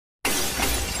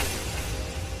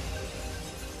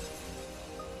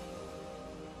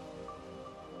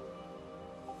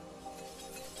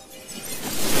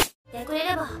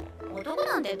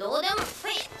てどうでも。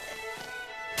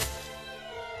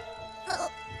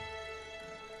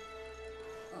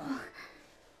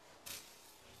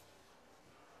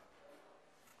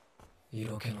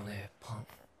色気のねえパン。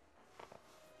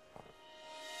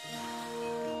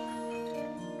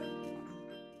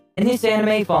And this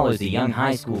anime follows a young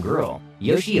high school girl,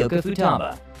 Yoshioka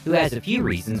Futaba, who has a few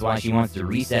reasons why she wants to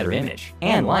reset her image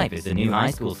and life as a new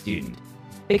high school student.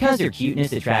 Because her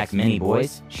cuteness attracts many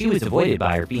boys, she was avoided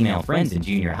by her female friends in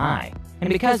junior high, and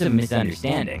because of a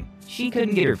misunderstanding, she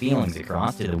couldn't get her feelings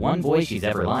across to the one boy she's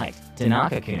ever liked,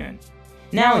 Tanaka-kun.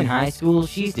 Now in high school,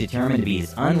 she's determined to be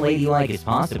as unladylike as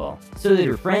possible, so that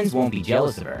her friends won't be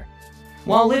jealous of her.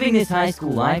 While living this high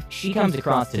school life, she comes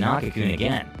across Tanaka-kun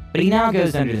again, but he now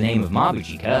goes under the name of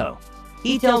Mabuchi Ko.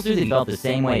 He tells her that he felt the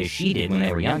same way as she did when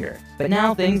they were younger, but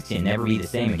now things can never be the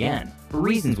same again, for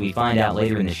reasons we find out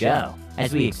later in the show,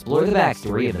 as we explore the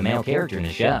backstory of the male character in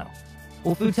the show.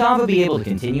 Will Futaba be able to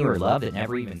continue her love that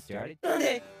never even started? は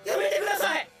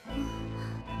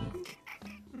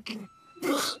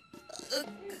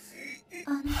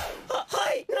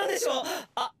い、なんでしょう。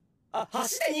橋で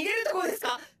逃げるとこです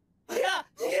か。いや、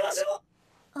逃げましょう。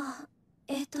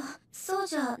そう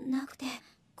じゃなくて、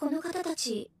この方た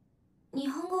ち日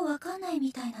本語わかんない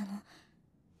みたいなの。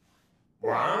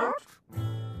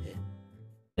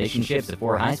Relationships of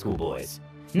four high school boys.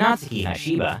 Natsuki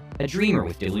Hashiba, a dreamer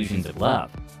with delusions of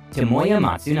love. Tomoya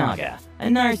Matsunaga, a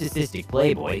narcissistic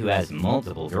playboy who has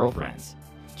multiple girlfriends.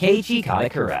 Keiichi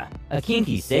Katakura, a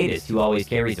kinky sadist who always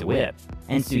carries a whip.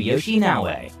 And Tsuyoshi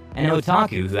Naoe, an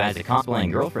otaku who has a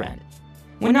cosplaying girlfriend.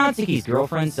 When Natsuki's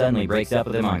girlfriend suddenly breaks up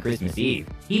with him on Christmas Eve,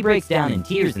 he breaks down in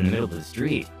tears in the middle of the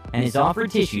street and is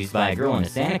offered tissues by a girl in a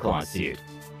Santa Claus suit.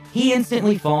 He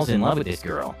instantly falls in love with this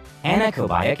girl, Anna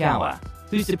Kobayakawa,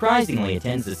 who surprisingly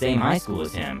attends the same high school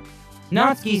as him.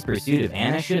 Natsuki's pursuit of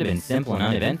Anna should have been simple and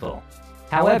uneventful.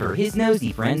 However, his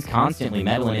nosy friends constantly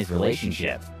meddle in his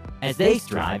relationship, as they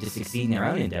strive to succeed in their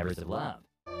own endeavors of love.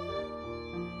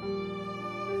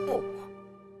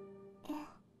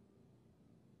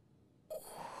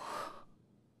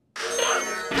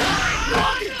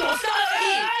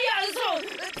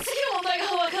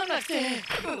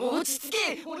 落ち着け、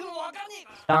俺もわかんね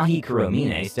え。 Ahi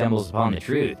Kuromine stumbles upon the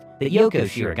truth that Yoko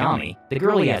Shiragami, the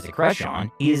girl he has a crush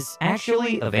on, is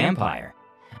actually a vampire.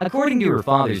 According to her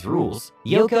father's rules,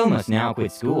 Yoko must now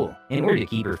quit school in order to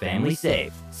keep her family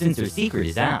safe, since her secret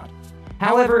is out.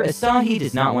 However, Asahi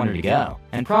does not want her to go,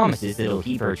 and promises that he'll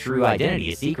keep her true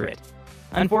identity a secret.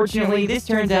 Unfortunately, this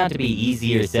turns out to be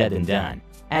easier said than done,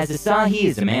 as Asahi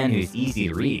is a man who's easy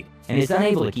to read, and is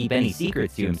unable to keep any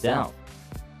secrets to himself.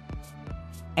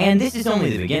 And this is only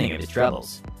the beginning of his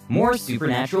troubles. More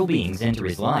supernatural beings enter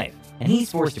his life, and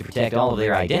he's forced to protect all of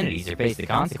their identities or face the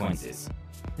consequences.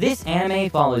 This anime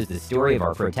follows the story of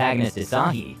our protagonist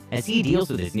Asahi as he deals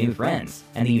with his new friends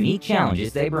and the unique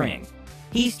challenges they bring.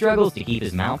 He struggles to keep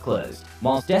his mouth closed,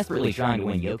 whilst desperately trying to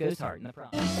win Yoko's heart in the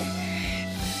process.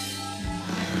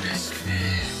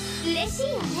 嬉しい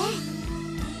よね。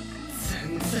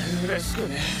全然嬉しく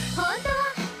ね。本当は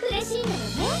嬉しいんだよね。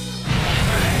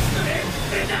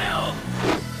 出たよ。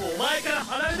お前から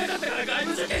離れなかったから外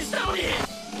部受験したのに、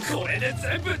これで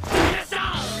全部取り出した。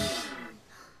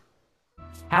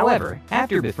 However,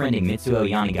 after befriending Mitsuo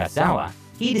Yanigasawa,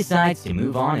 he decides to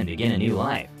move on and begin a new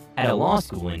life at a law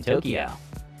school in Tokyo.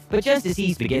 But just as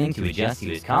he's beginning to adjust to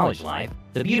his college life,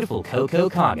 the beautiful Koko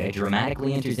Kage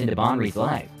dramatically enters into Bonri's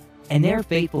life, and their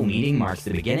fateful meeting marks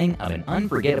the beginning of an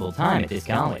unforgettable time at this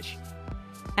college.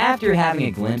 After having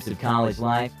a glimpse of college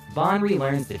life, Bonri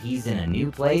learns that he's in a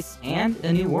new place and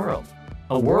a new world.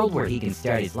 A world where he can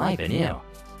start his life anew.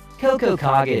 Koko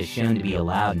Kage is shown to be a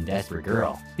loud and desperate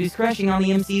girl who's crushing on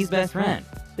the MC's best friend.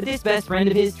 But this best friend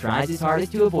of his tries his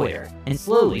hardest to avoid her, and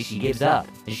slowly she gives up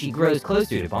as she grows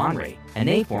closer to Bonri, and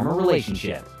they form a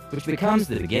relationship, which becomes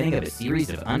the beginning of a series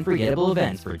of unforgettable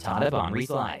events for Tada Bonri's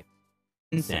life.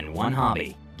 And one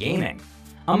hobby, gaming.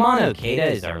 Amano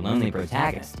Keita is our lonely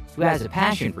protagonist, who has a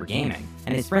passion for gaming,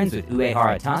 and is friends with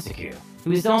Uehara Tasaku,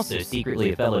 who is also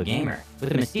secretly a fellow gamer,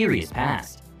 with a mysterious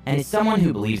past, and is someone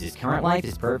who believes his current life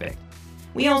is perfect.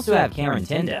 We also have Karen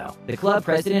Tendo, the club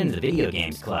president of the Video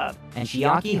Games Club, and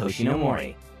Chiaki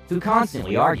Hoshinomori, who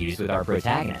constantly argues with our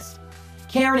protagonist.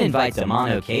 Karen invites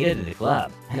Amano Keita to the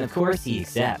club, and of course he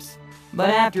accepts. But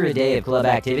after a day of club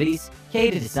activities,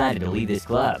 Keita decided to leave this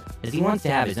club, as he wants to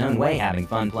have his own way having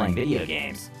fun playing video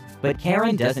games. But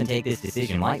Karen doesn't take this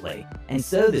decision lightly, and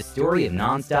so the story of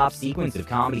non-stop sequence of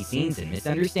comedy scenes and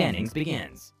misunderstandings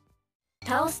begins.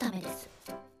 倒すためです。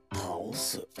倒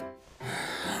す。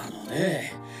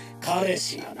ね、彼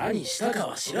氏が何したか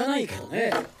は知らないけど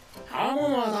ね。刃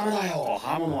物はダメだよ、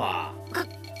刃物は。彼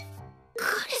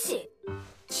氏？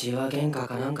血は喧嘩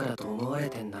かなんかだと思われ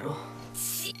てんだろ。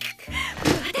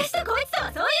私とこいつと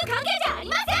はそういう関係じゃあり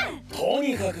ません。と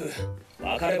にかく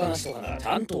別れ話とかならち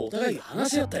ゃんとお互い話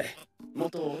し合って、もっ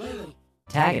と穏やかに。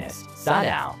Protagonist,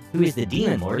 Sadao, who is the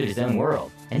demon lord of his own world,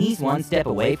 and he's one step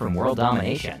away from world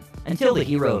domination, until the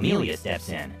hero Amelia steps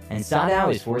in, and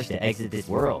Sadao is forced to exit this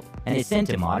world, and is sent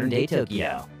to modern-day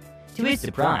Tokyo. To his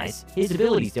surprise, his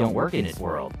abilities don't work in this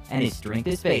world, and his strength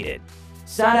is faded.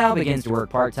 Sadao begins to work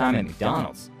part-time at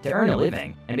McDonald's to earn a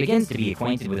living, and begins to be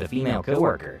acquainted with a female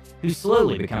co-worker, who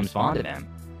slowly becomes fond of him.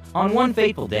 On one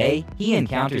fateful day, he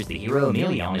encounters the hero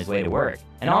Amelia on his way to work,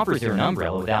 and offers her an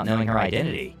umbrella without knowing her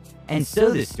identity. And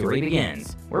so this story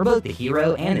begins, where both the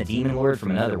hero and the demon lord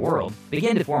from another world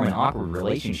begin to form an awkward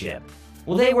relationship.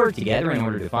 Will they work together in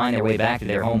order to find their way back to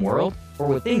their home world, or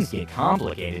will things get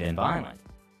complicated and violent?